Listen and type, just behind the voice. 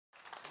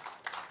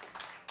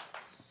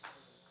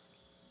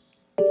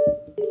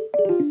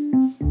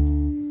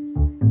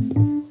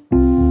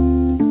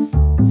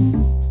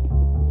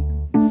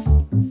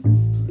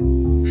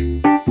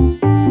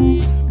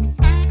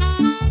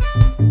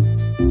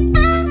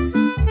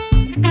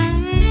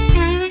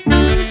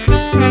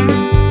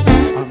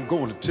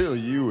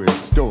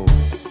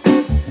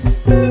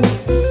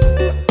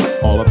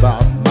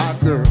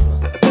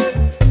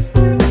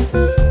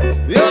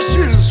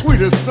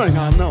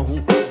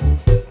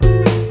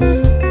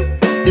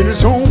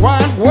this whole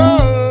wide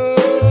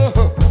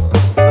world.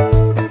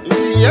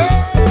 Yeah,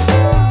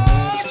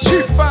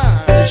 she's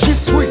fine, she's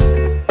sweet.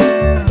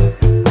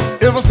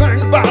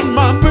 Everything about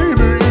my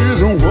baby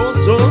is oh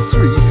so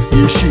sweet.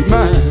 Yeah, she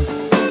mine.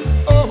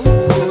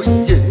 Oh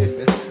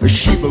yeah,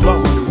 she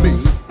belongs to me.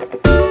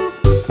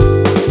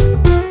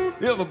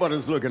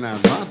 Everybody's looking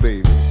at my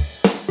baby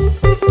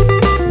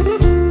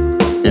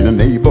in the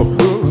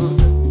neighborhood.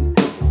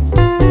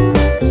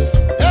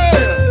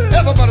 Yeah,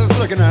 everybody's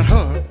looking at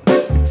her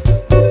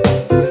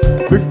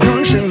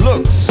because she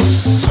looks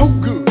so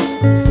good.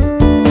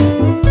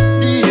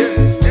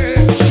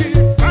 Yeah, she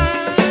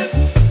fine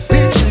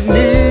and she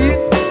neat.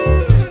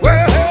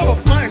 Well,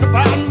 everything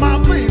about my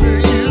baby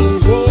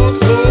is oh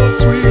so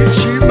sweet.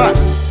 She mine.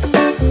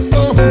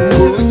 Oh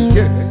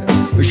yeah,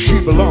 she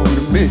belongs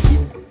to me.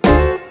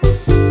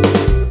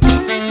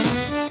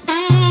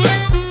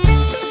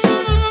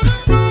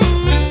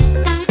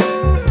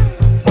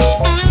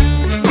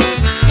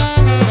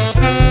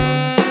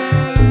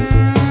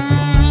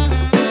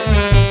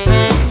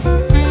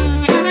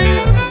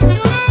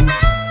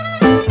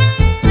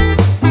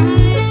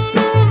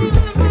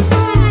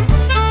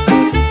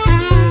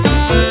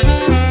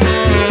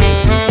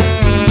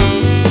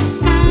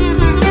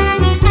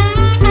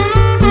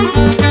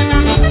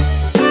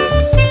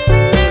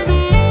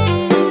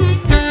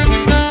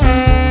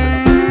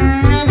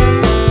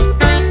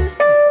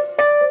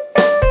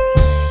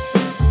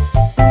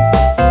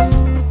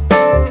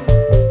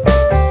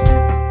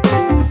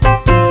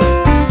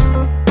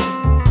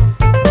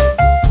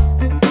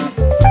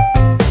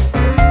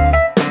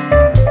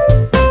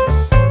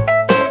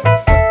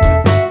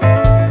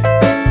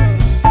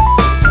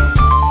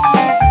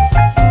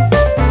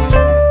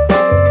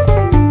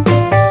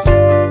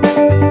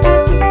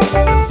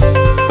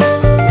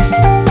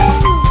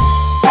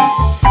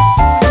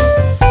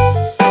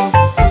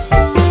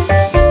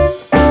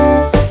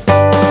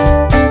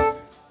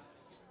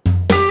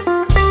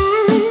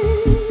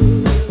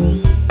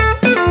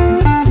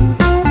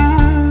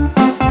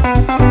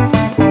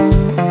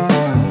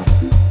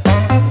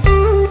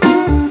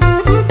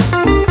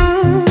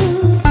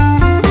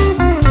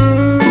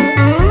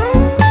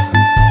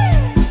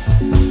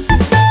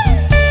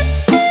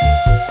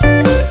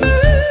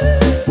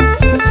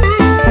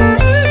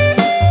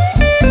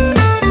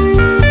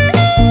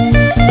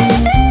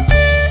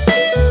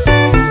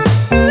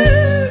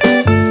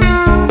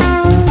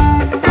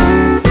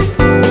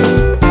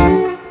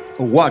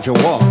 Watch her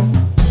walk.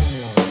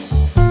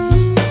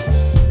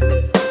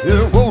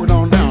 Yeah, walking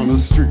on down the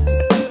street.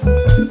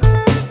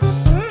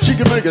 She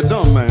can make a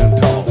dumb man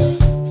talk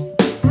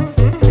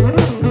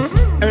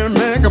and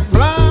make a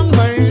blind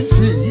man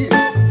see.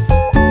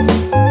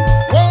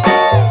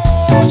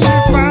 Whoa, she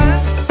fine,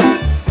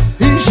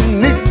 and she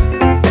neat.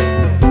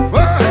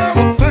 Well,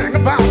 everything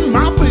about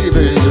my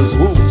baby is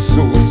oh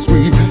so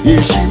sweet.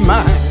 Yeah, she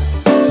mine.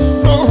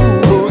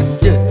 Oh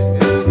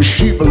yeah,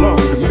 she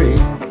belongs to me.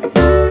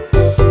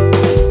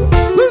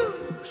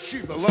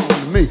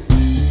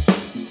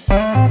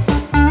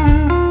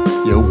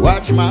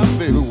 My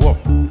baby walk.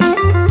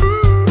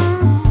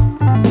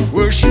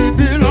 Well, she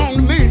belong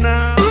to me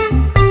now.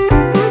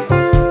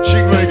 She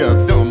can make a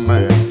dumb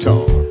man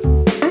talk.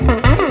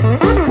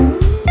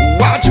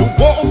 Watch her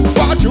walk,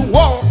 watch her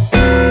walk.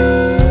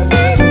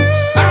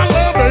 I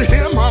love to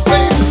hear my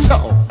baby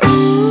talk.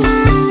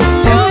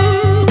 Yeah,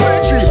 when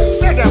she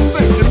said that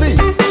thing to me,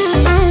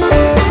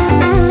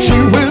 she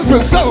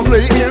whispered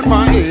softly in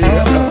my ear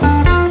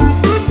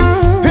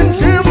and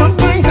tell me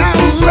things I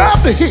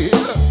love to hear.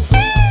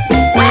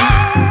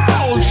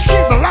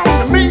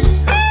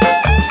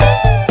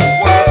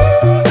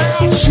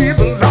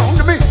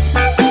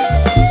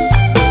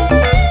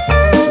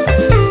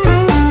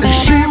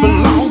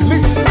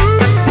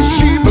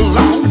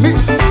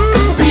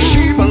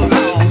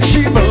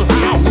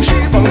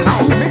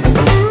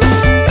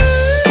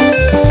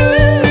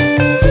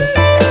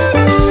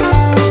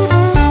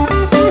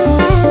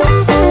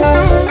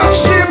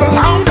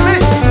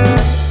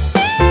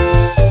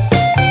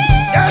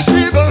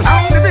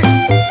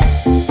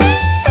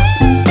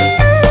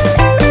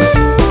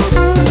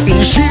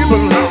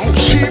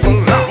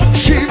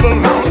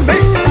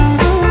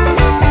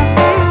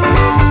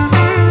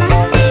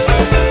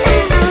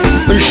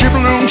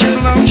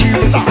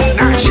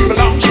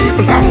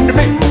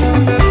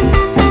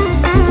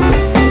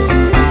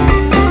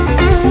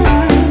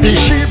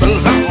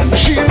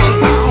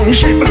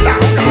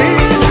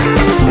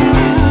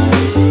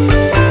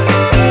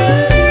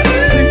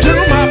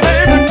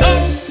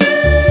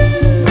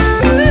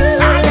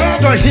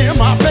 Hear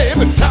my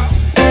baby talk.